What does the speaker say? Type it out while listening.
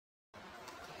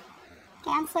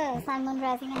Cancer, Sun, Moon,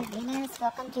 Rising and Venus,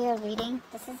 welcome to your reading.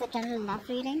 This is a general love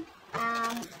reading.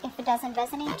 If it doesn't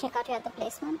resonate, check out your other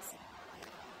placements.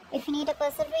 If you need a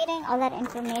personal reading, all that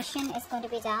information is going to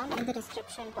be down in the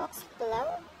description box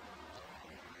below.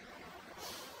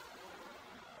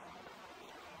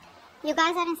 You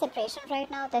guys are in separation right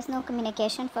now. There's no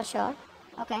communication for sure.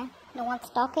 Okay, no one's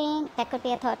talking. That could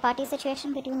be a third party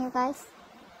situation between you guys.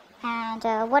 And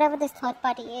whatever this third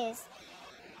party is,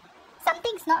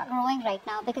 something's not growing right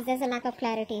now because there's a lack of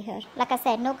clarity here. Like I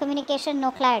said, no communication,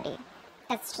 no clarity.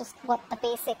 That's just what the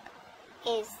basic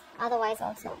is. Otherwise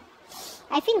also,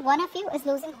 I feel one of you is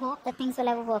losing hope that things will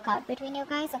ever work out between you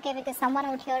guys, okay? Because someone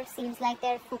out here seems like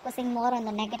they're focusing more on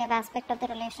the negative aspect of the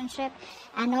relationship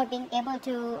and not being able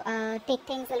to take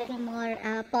things a little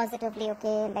more positively,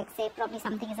 okay? Like say probably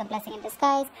something is a blessing in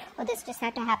disguise, or this just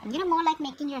had to happen. You know, more like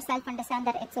making yourself understand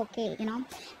that it's okay, you know?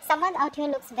 Someone out here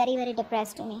looks very, very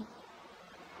depressed to me.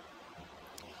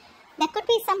 There could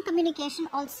be some communication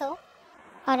also,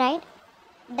 alright?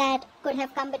 That could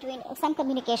have come between some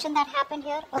communication that happened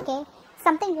here, okay?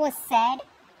 Something was said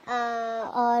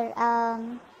or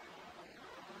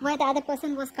where the other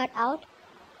person was cut out,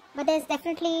 but there's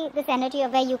definitely this energy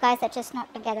of where you guys are just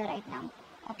not together right now,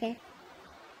 okay?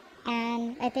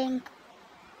 And I think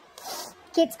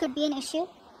kids could be an issue,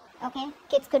 okay?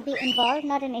 Kids could be involved,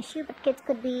 not an issue, but kids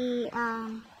could be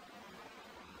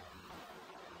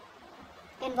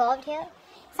involved here.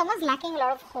 Someone's lacking a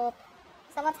lot of hope.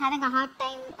 Someone's having a hard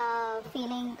time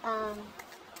feeling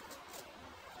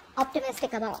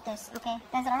optimistic about this, okay?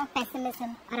 There's a lot of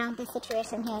pessimism around this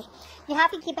situation here. You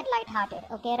have to keep it lighthearted,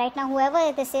 okay? Right now,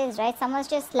 whoever this is, right? Someone's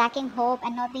just lacking hope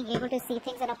and not being able to see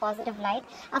things in a positive light.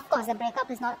 Of course, a breakup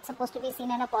is not supposed to be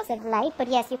seen in a positive light, but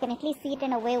yes, you can at least see it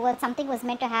in a way where something was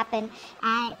meant to happen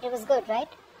and it was good, right?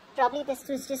 Probably this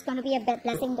was just going to be a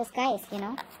blessing in disguise, you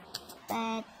know?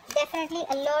 But definitely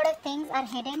a lot of things are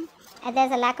hidden and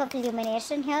there's a lack of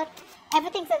illumination here.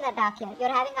 Everything's in the dark here. You're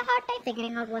having a hard time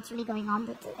figuring out what's really going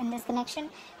on in this connection.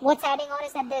 What's adding on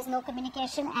is that there's no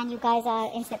communication and you guys are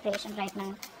in separation right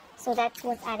now. So that's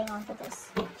what's adding on to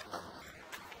this.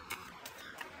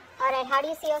 Alright, how do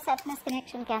you see yourself in this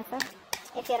connection, Cancer?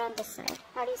 If you're on this side,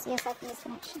 how do you see yourself in this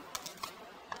connection?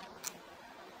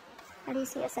 How do you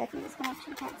see yourself in this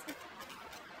connection, Cancer?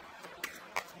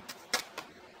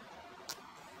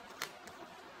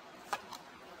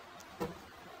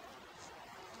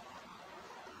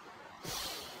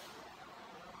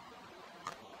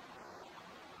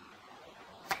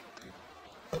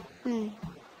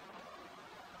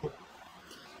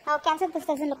 Now, Cancer, this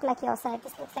doesn't look like your side.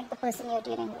 This looks like the person you're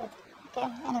dealing with. Okay,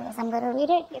 anyways, I'm going to read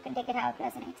it. You can take it how it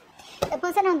resonates. The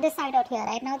person on this side out here,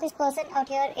 right now, this person out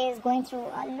here is going through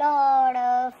a lot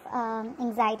of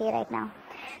anxiety right now.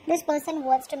 This person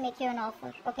wants to make you an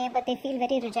offer, okay, but they feel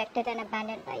very rejected and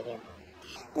abandoned by you.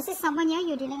 This is someone here,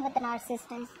 you're dealing with a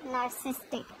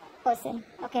narcissistic person,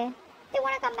 okay? They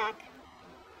want to come back.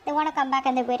 They want to come back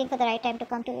and they're waiting for the right time to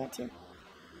come towards you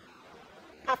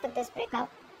after this breakup.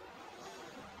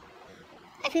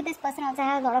 I feel this person also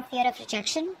has a lot of fear of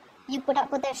rejection. You put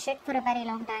up with their shit for a very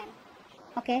long time,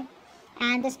 okay?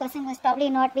 And this person was probably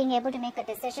not being able to make a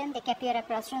decision. They kept you at a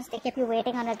crossroads. They kept you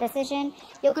waiting on a decision.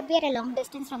 You could be at a long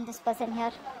distance from this person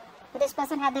here. But this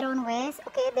person had their own ways,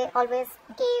 okay? They always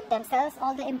gave themselves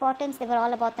all the importance. They were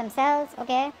all about themselves,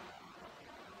 okay?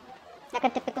 Like a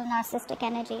typical narcissistic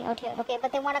energy out here, okay?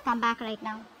 But they want to come back right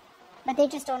now. But they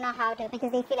just don't know how to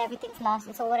because they feel everything's lost.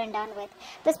 It's over and done with.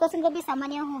 This person could be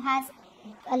someone here who has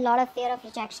a lot of fear of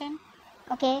rejection,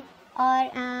 okay?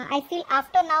 Or I feel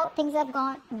after now things have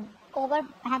been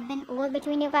over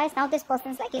between you guys. Now this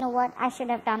person's like, you know what, I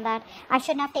should have done that. I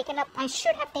should have taken up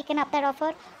that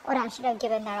offer, or I should have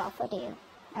given that offer to you,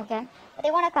 okay? But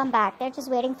they want to come back. They're just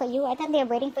waiting for you. I think they're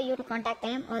waiting for you to contact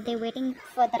them, or they're waiting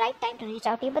for the right time to reach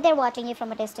out to you, but they're watching you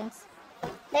from a distance.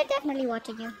 They're definitely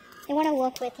watching you. They want to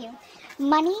work with you.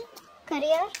 Money,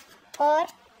 career, or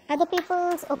other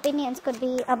people's opinions could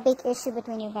be a big issue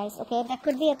between you guys, okay? There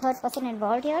could be a third person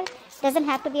involved here. Doesn't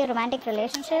have to be a romantic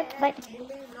relationship, but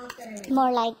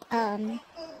more like,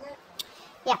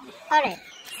 yeah. Alright.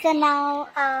 So now,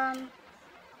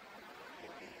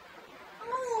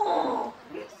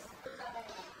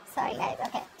 sorry guys,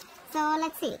 okay. So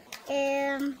let's see.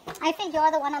 I think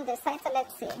you're the one on this side, so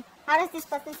let's see. How does this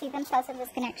person see themselves in this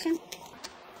connection?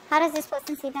 How does this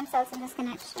person see themselves in this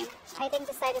connection? I think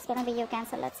this side is going to be you,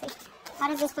 Cancer. Let's see. How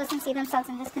does this person see themselves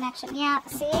in this connection? Yeah,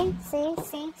 see?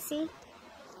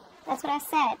 That's what I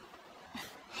said.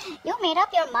 You made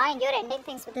up your mind. You're ending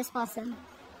things with this person.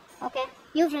 Okay?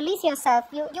 You've released yourself.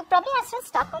 You probably are still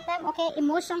stuck on them. Okay?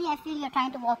 Emotionally, I feel you're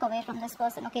trying to walk away from this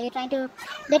person. Okay? You're trying to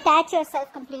detach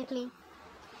yourself completely.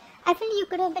 I feel you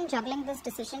could have been juggling this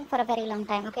decision for a very long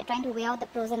time, okay, trying to weigh out the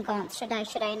pros and cons. Should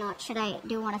I not?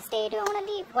 Do you want to stay? Do you want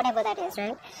to leave? Whatever that is,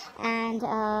 right? And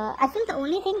I feel the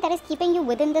only thing that is keeping you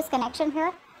within this connection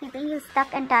here, keeping you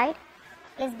stuck and tied,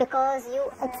 is because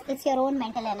it's your own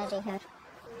mental energy here.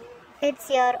 It's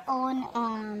your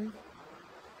own,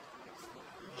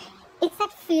 it's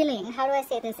that feeling, how do I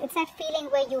say this? It's that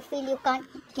feeling where you feel you can't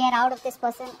get out of this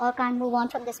person, or can't move on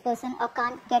from this person, or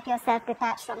can't get yourself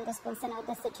detached from this person or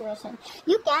this situation.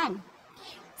 You can.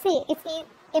 See,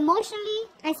 emotionally,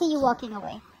 I see you walking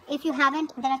away. If you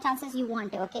haven't, there are chances you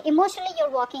want to, okay? Emotionally,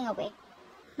 you're walking away.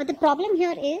 But the problem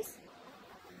here is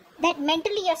that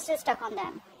mentally you're still stuck on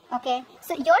them, okay?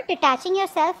 So you're detaching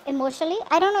yourself emotionally.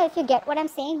 I don't know if you get what I'm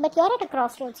saying, but you're at a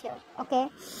crossroads here, okay?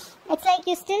 It's like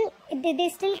you still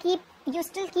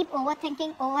keep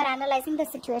overthinking, overanalyzing the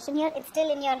situation here. It's still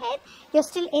in your head. They're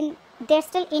still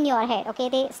in your head, okay?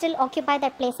 They still occupy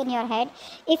that place in your head.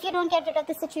 If you don't get rid of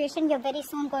the situation, you're very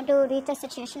soon going to reach a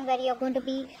situation where you're going to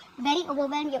be very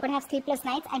overwhelmed. You're going to have sleepless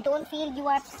nights. I don't feel you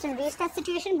are still reached that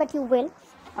situation, but you will,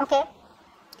 okay?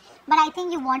 But I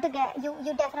think you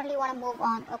definitely want to move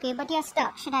on, okay? But you're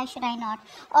stuck. Should I not?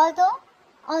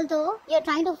 Although you're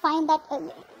trying to find that,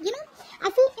 I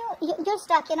feel you're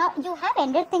stuck, you have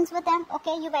ended things with them,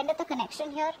 okay? You've ended the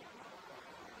connection here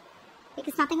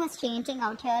because nothing was changing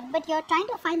out here, but you're trying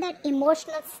to find that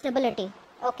emotional stability,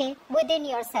 okay, within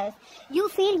yourself. You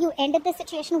feel you ended the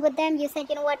situation with them. You said,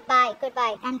 you know what, bye,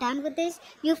 goodbye, I'm done with this.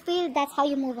 You feel that's how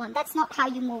you move on. That's not how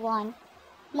you move on.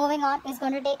 Moving on is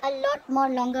going to take a lot more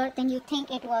longer than you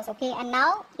think it was, okay? And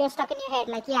now you're stuck in your head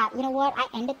like, yeah, you know what, I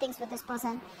ended things with this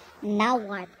person. Now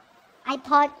what? I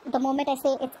thought the moment I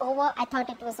say it's over, I thought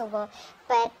it was over.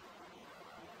 But,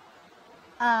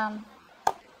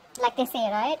 like they say,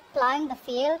 right? Plowing the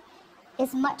field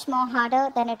is much more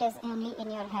harder than it is only in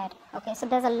your head, okay? So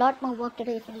there's a lot more work to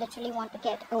do if you literally want to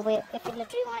get over,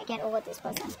 this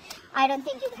person. I don't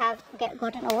think you have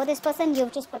gotten over this person.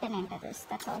 You've just put an end to this,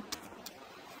 that's all.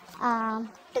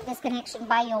 To this connection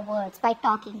by your words, by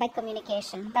talking, by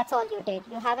communication. That's all you did.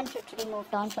 You haven't literally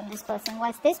moved on from this person.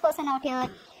 Whilst this person out here,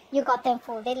 you got them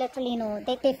fooled. They literally know.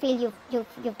 They feel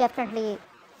you're definitely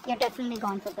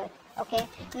gone for good. Okay.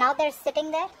 Now they're sitting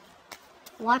there,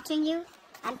 watching you,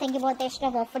 and thinking about they should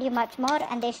have offered you much more,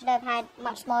 and they should have had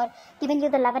much more, given you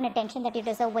the love and attention that you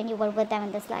deserve when you were with them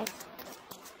in this life.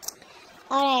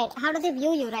 All right. How do they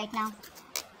view you right now?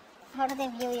 How do they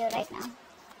view you right now?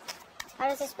 How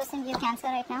does this person view Cancer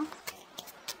right now?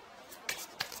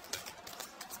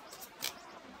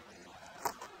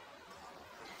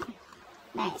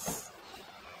 Nice.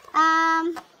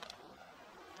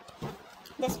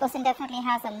 This person definitely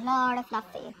has a lot of love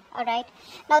for you. Alright.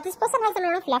 Now this person has a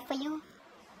lot of love for you.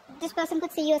 This person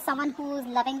could see you as someone who's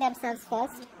loving themselves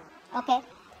first. Okay.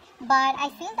 But I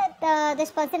feel that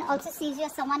this person also sees you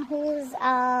as someone who's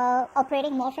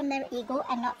operating more from their ego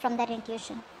and not from their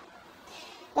intuition.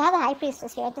 They have a high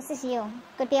priestess here. This is you.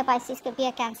 Could be a Pisces, could be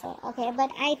a Cancer. Okay, but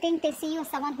I think they see you as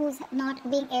someone who's not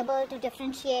being able to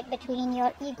differentiate between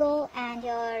your ego and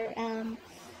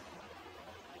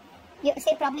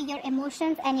probably your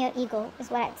emotions and your ego is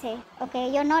what I'd say. Okay,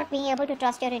 you're not being able to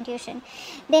trust your intuition.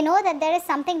 They know that there is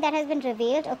something that has been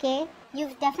revealed. Okay,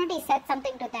 you've definitely said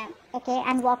something to them. Okay,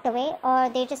 and walked away, or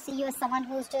they just see you as someone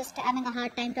who's just having a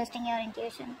hard time trusting your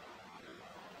intuition.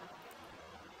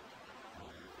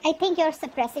 I think you're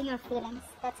suppressing your feelings.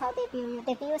 That's how they view you.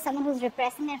 They view you as someone who's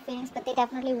repressing their feelings, but they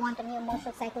definitely want a new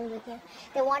emotional cycle with you.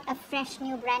 They want a fresh,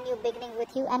 new, brand new beginning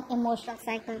with you, an emotional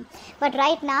cycle. But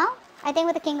right now, I think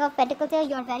with the King of Pentacles here,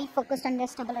 you're very focused on your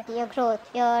stability, your growth,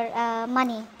 your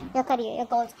money, your career, your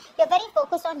goals. You're very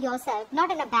focused on yourself.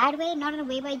 Not in a bad way, not in a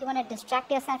way where you want to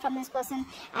distract yourself from this person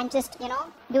and just,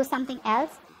 do something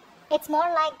else. It's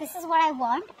more like, this is what I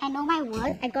want. I know my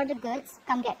worth. I got the goods.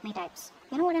 Come get me types.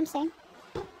 You know what I'm saying?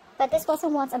 But this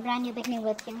person wants a brand new beginning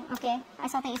with you, okay? I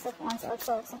saw the Ace of Wands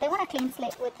also. So they want a clean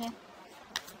slate with you.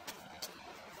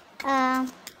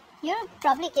 You're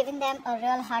probably giving them a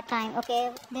real hard time,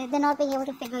 okay? They're not being able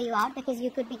to figure you out because you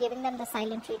could be giving them the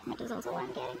silent treatment is also what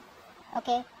I'm getting,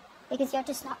 okay? Because you're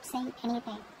just not saying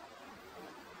anything.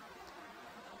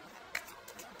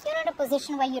 You're in a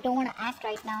position where you don't want to act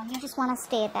right now. You just want to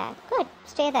stay there. Good,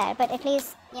 stay there. But at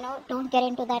least, don't get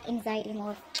into that anxiety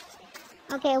mode.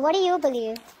 Okay, what do you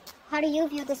believe? How do you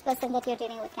view this person that you're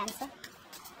dealing with, Cancer?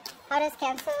 How does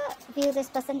Cancer view this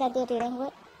person that they're dealing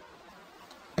with?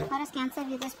 How does Cancer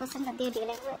view this person that they're dealing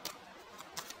with?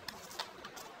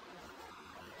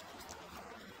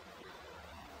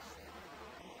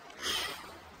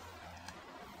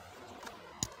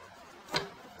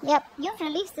 Yep, you've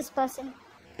released this person.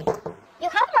 You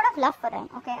have a lot of love for them,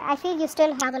 okay? I feel you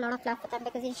still have a lot of love for them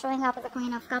because you're showing up as the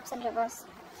Queen of Cups in reverse.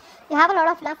 You have a lot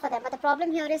of love for them, but the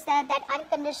problem here is that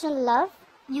unconditional love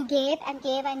you gave and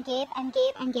gave and gave and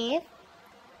gave and gave,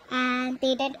 and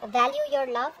they didn't value your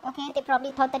love, okay? They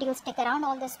probably thought that you'll stick around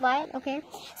all this while, okay?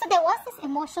 So there was this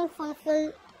emotional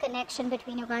fulfilled connection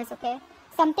between you guys, okay?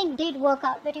 Something did work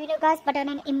out between you guys, but on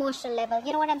an emotional level.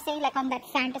 You know what I'm saying? Like on that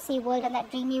fantasy world and that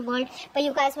dreamy world, but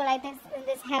you guys were like this in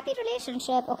this happy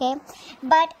relationship, okay?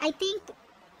 But I think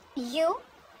you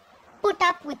put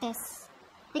up with this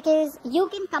because you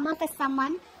can come off as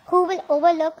someone who will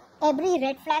overlook every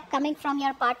red flag coming from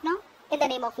your partner in the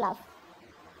name of love.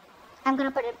 I'm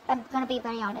gonna be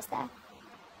very honest there.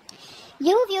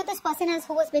 You view this person as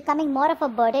who was becoming more of a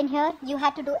burden here. You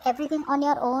had to do everything on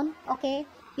your own, okay?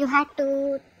 You had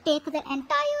to take the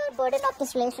entire burden of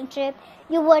this relationship.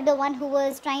 You were the one who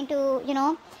was trying to, you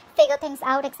know, figure things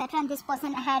out, etc. And this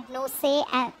person had no say,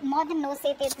 and more than no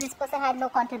say, this person had no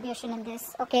contribution in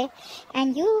this, okay?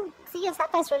 And you see yourself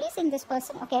as releasing this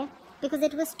person, okay? Because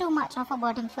it was too much of a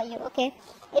burden for you, okay?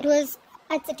 It was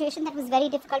a situation that was very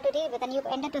difficult to deal with, and you've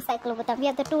ended the cycle with them. We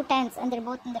have the 2 tens, and they're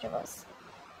both in the reverse,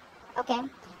 okay?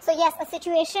 So yes, a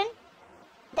situation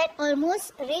that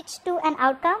almost reached to an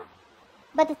outcome.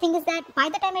 But the thing is that by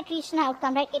the time it reached an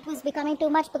outcome, right, it was becoming too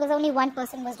much because only one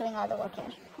person was doing all the work here,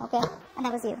 okay? And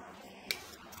that was you.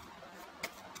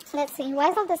 Let's see, why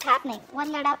is all this happening? What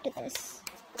led up to this?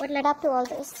 What led up to all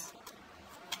this?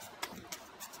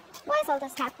 Why is all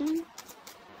this happening?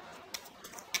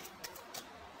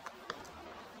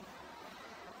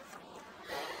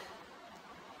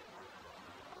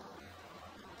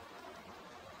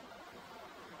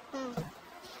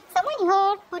 Someone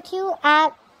here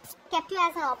kept you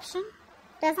as an option.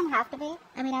 Doesn't have to be.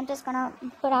 I mean, I'm just gonna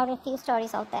put out a few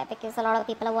stories out there because a lot of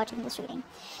people are watching this reading.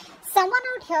 Someone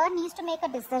out here needs to make a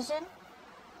decision,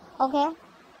 okay?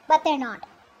 But they're not.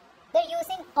 They're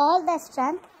using all their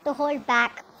strength to hold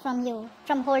back from you,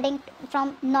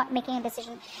 from not making a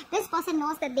decision. This person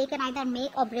knows that they can either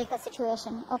make or break a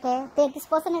situation, okay? This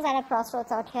person is at a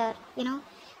crossroads out here, you know?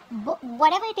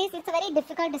 Whatever it is, it's a very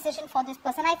difficult decision for this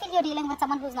person. I feel you're dealing with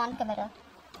someone who's non-committed.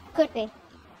 Could be.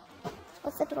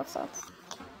 What's the Two of Swords?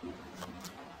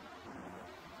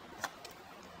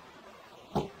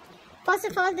 First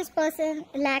of all, this person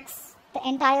lacks the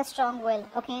entire strong will,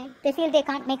 okay? They feel they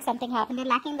can't make something happen. They're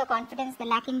lacking the confidence, they're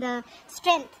lacking the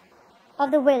strength of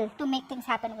the will to make things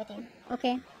happen with you,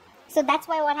 okay? So that's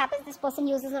why what happens, this person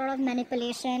uses a lot of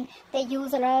manipulation, they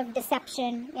use a lot of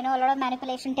deception, you know, a lot of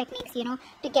manipulation techniques, you know,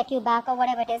 to get you back or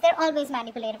whatever it is. They're always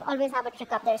manipulative, always have a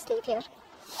trick up their sleeve here.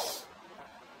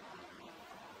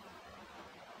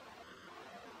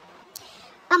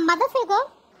 A mother figure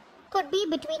could be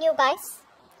between you guys.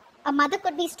 A mother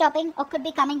could be stopping or could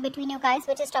be coming between you guys,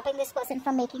 which is stopping this person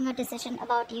from making a decision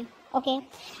about you, okay?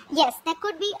 Yes, there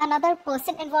could be another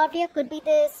person involved here. Could be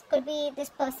this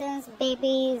person's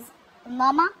baby's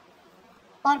mama,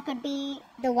 or could be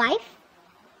the wife,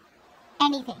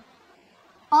 anything,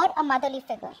 or a motherly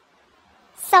figure.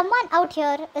 Someone out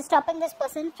here is stopping this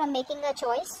person from making a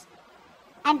choice,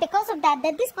 and because of that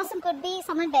this person could be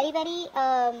someone very, very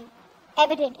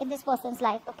evident in this person's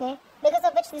life, okay? Because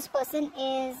of which this person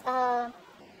is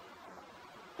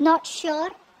not sure,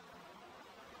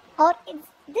 or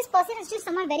this person is just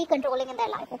someone very controlling in their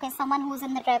life, okay? Someone who's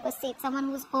in the driver's seat, someone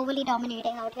who's overly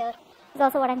dominating out here is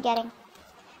also what I'm getting.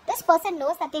 This person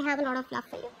knows that they have a lot of love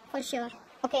for you, for sure,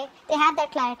 okay? They have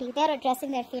that clarity, they're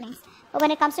addressing their feelings, but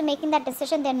when it comes to making that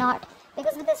decision, they're not.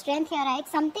 Because with the strength here, right,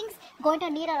 something's going to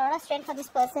need a lot of strength for this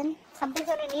person. Something's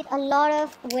going to need a lot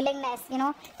of willingness, you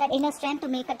know, that inner strength to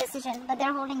make a decision. But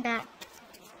they're holding back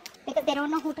because they don't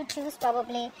know who to choose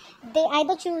probably. They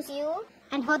either choose you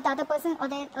and hurt the other person, or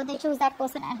they choose that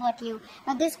person and hurt you.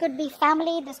 Now this could be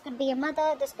family, this could be a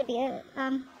mother, this could be a,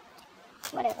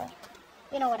 whatever.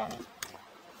 You know what I mean.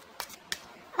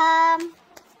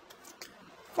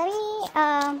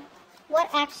 What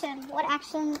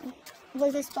action will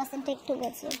this person take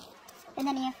towards you in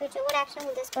the near future? What action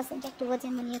will this person take towards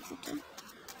you in the near future?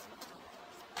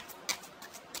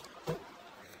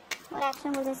 What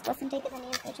action will this person take in the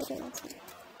near future towards you?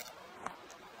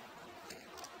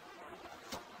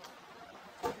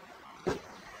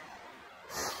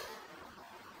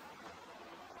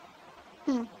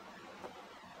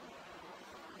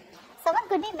 Someone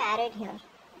could be married here,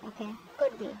 okay?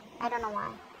 Could be. I don't know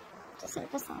why.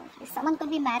 Someone could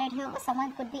be married here, or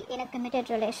someone could be in a committed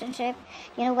relationship,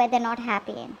 you know, where they're not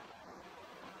happy in.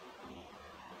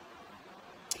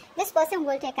 This person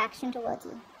will take action towards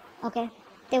you, okay?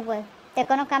 They will. They're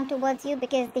gonna come towards you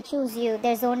because they choose you.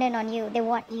 They're zoned in on you. They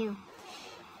want you.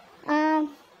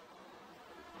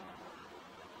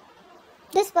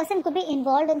 This person could be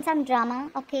involved in some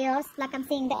drama or chaos. Like I'm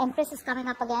seeing the Empress is coming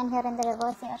up again here in the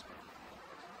reverse here.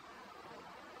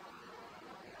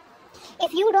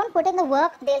 If you don't put in the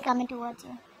work, they'll come in towards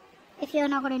you. If you're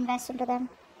not going to invest into them.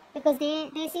 Because they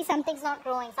see something's not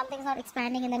growing, something's not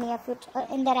expanding in the near future,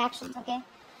 in their actions, okay?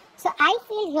 So I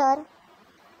feel here,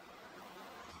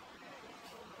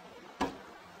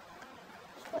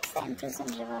 what's the Empress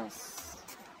in reverse?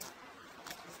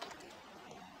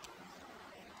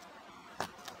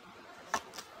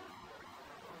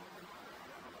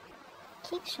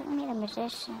 Keep showing me the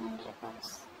Magician in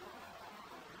reverse.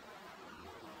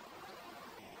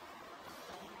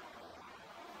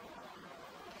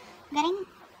 Getting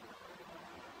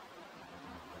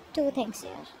two things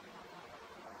here.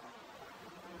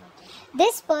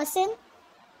 This person,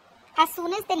 as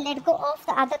soon as they let go of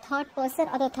the other third person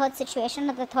or the third situation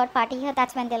or the third party here,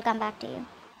 that's when they'll come back to you.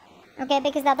 Okay,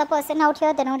 because the other person out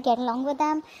here, they don't get along with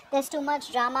them. There's too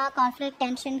much drama, conflict,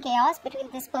 tension, chaos between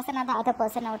this person and the other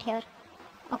person out here.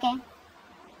 Okay,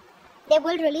 they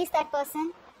will release that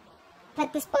person,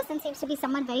 but this person seems to be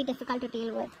someone very difficult to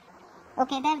deal with.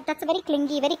 Okay, then that's a very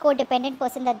clingy, very codependent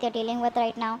person that they're dealing with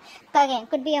right now. Again,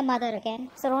 could be a mother again,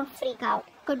 so don't freak out.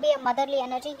 Could be a motherly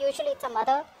energy, usually it's a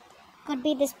mother. Could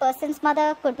be this person's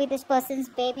mother, could be this person's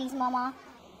baby's mama,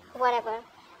 whatever.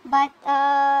 But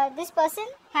this person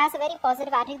has a very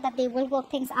positive attitude that they will work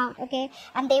things out, okay?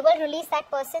 And they will release that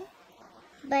person,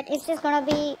 but it's just gonna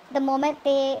be the moment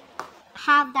they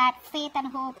have that faith and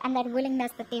hope and that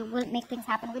willingness that they will make things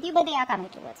happen with you, but they are coming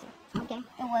towards you, okay?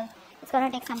 It will. It's gonna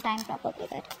take some time probably,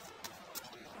 but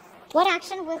what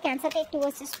action will Cancer take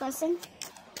towards this person?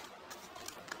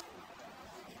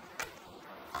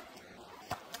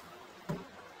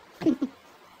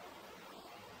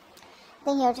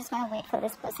 Then you're just gonna wait for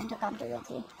this person to come towards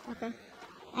you, okay?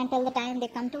 Until the time they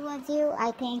come towards you,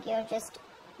 I think you're just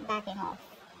backing off.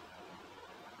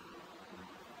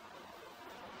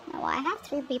 Now, I have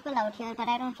 3 people out here, but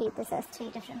I don't treat this as 3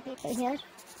 different people here.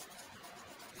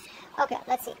 Okay,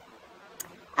 let's see.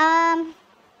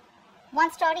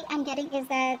 One story I'm getting is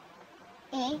that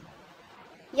A,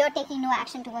 you're taking no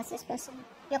action towards this person.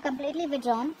 You're completely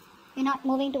withdrawn. You're not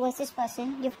moving towards this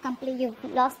person. You've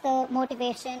lost the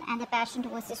motivation and the passion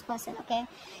towards this person, okay?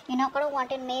 You're not going to want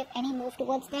to make any move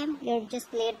towards them. You're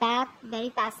just laid back, very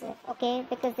passive, okay?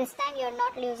 Because this time you're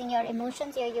not using your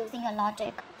emotions, you're using your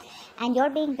logic. And you're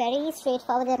being very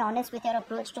straightforward and honest with your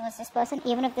approach towards this person,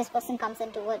 even if this person comes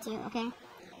in towards you, okay?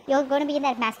 You're going to be in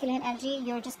that masculine energy.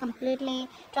 You're just completely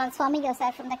transforming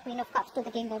yourself from the Queen of Cups to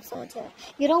the King of Swords here.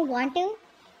 You don't want to,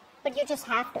 but you just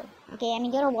have to, okay? I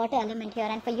mean, you're a water element here,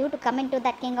 and for you to come into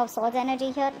that King of Swords energy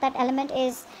here, that element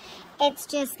is, it's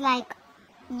just like,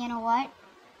 you know what?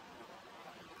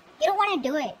 You don't want to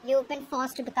do it. You've been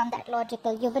forced to become that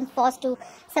logical. You've been forced to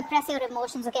suppress your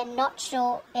emotions, okay? Not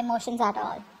show emotions at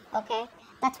all, okay?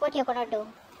 That's what you're going to do.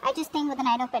 I just think with the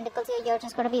 9 of Pentacles here, you're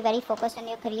just going to be very focused on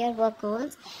your career, work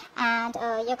goals, and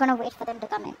you're going to wait for them to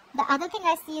come in. The other thing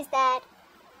I see is that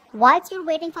whilst you're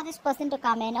waiting for this person to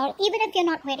come in, or even if you're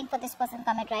not waiting for this person to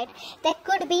come in, right, there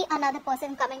could be another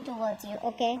person coming towards you,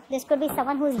 okay? This could be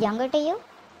someone who's younger to you,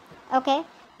 okay?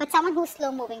 But someone who's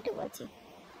slow moving towards you.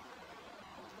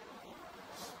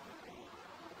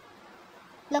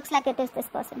 Looks like it is this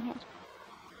person here.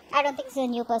 I don't think this is a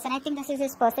new person. I think this is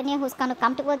this person here who's going to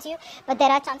come towards you. But there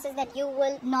are chances that you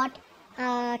will not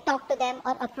talk to them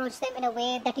or approach them in a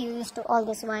way that you used to all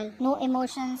this while. No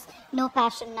emotions, no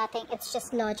passion, nothing. It's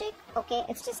just logic, okay?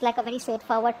 It's just like a very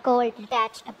straightforward, cold,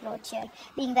 detached approach here.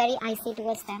 Being very icy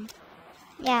towards them.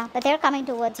 Yeah, but they're coming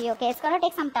towards you, okay? It's going to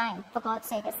take some time, for God's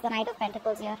sake. It's the Knight of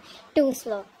Pentacles here. Too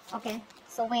slow, okay?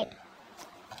 So wait.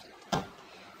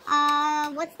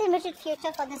 What's the immediate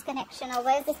future for this connection, or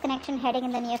where is this connection heading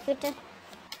in the near future?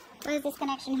 Where is this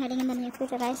connection heading in the near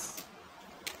future, guys?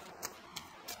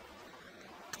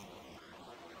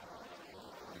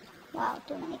 Wow,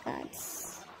 too many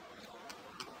cards.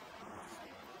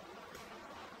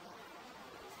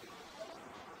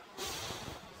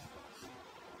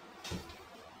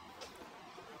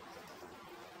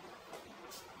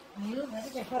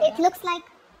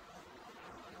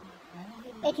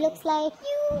 It looks like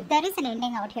there is an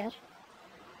ending out here.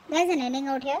 There is an ending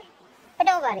out here. But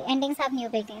don't worry, endings have new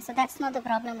beginnings, so that's not the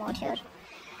problem out here.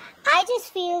 I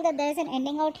just feel that there is an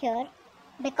ending out here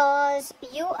because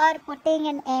you are putting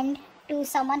an end to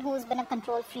someone who's been a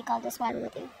control freak all this while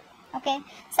with you. Okay?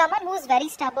 Someone who's very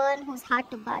stubborn, who's hard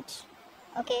to budge.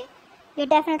 Okay? You're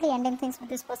definitely ending things with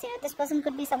this person. This person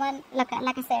could be someone, like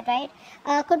I said, right?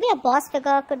 Could be a boss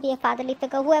figure, could be a fatherly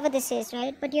figure, whoever this is,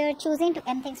 right? But you're choosing to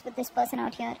end things with this person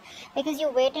out here because you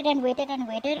waited and waited and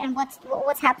waited. And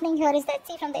what's happening here is that,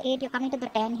 see, from the 8, you're coming to the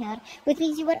 10 here, which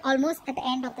means you were almost at the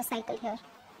end of the cycle here.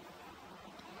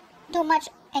 Too much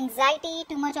anxiety,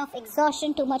 too much of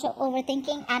exhaustion, too much of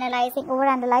overthinking, analyzing,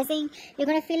 overanalyzing. You're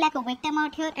going to feel like a victim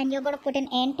out here, and you're going to put an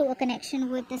end to a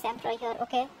connection with this Emperor here,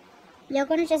 okay? You're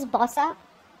going to just boss up,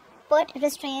 put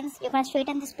restraints, you're going to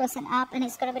straighten this person up, and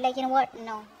it's going to be like, you know what,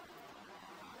 no.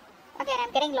 Again,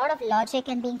 I'm getting a lot of logic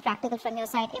and being practical from your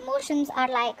side. Emotions are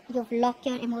like, you've locked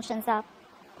your emotions up,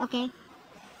 okay? And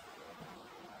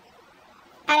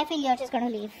I feel you're just going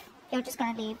to leave. You're just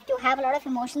going to leave. You have a lot of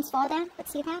emotions for them, but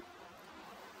see that?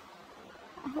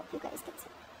 I hope you guys can see.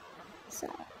 So,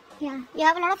 yeah, you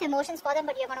have a lot of emotions for them,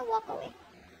 but you're going to walk away.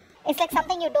 It's like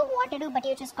something you don't want to do, but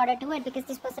you just gotta do it because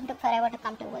this person took forever to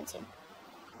come towards you.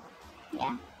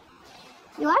 Yeah.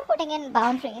 You are putting in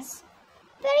boundaries.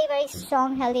 Very, very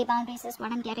strong, healthy boundaries is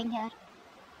what I'm getting here.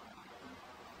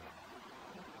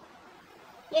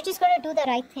 You're just gonna do the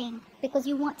right thing because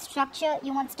you want structure,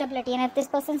 you want stability. And if this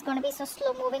person's gonna be so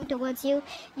slow moving towards you,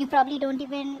 you probably don't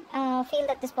even feel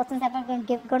that this person's ever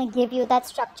gonna give you that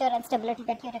structure and stability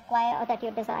that you require or that you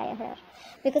desire here.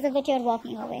 Because of which you're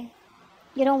walking away.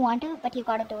 You don't want to, but you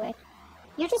gotta do it.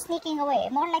 You're just sneaking away.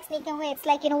 More like sneaking away. It's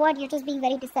like, you know what, you're just being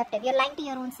very deceptive. You're lying to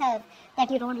your own self that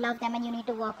you don't love them and you need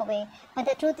to walk away. But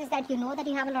the truth is that you know that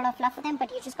you have a lot of love for them, but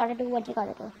you just gotta do what you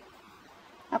gotta do.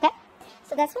 Okay?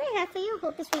 So that's what I have for you.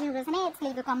 Hope this video resonates.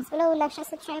 Leave your comments below. Like, share,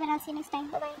 subscribe, and I'll see you next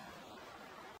time.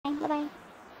 Bye-bye. Bye-bye.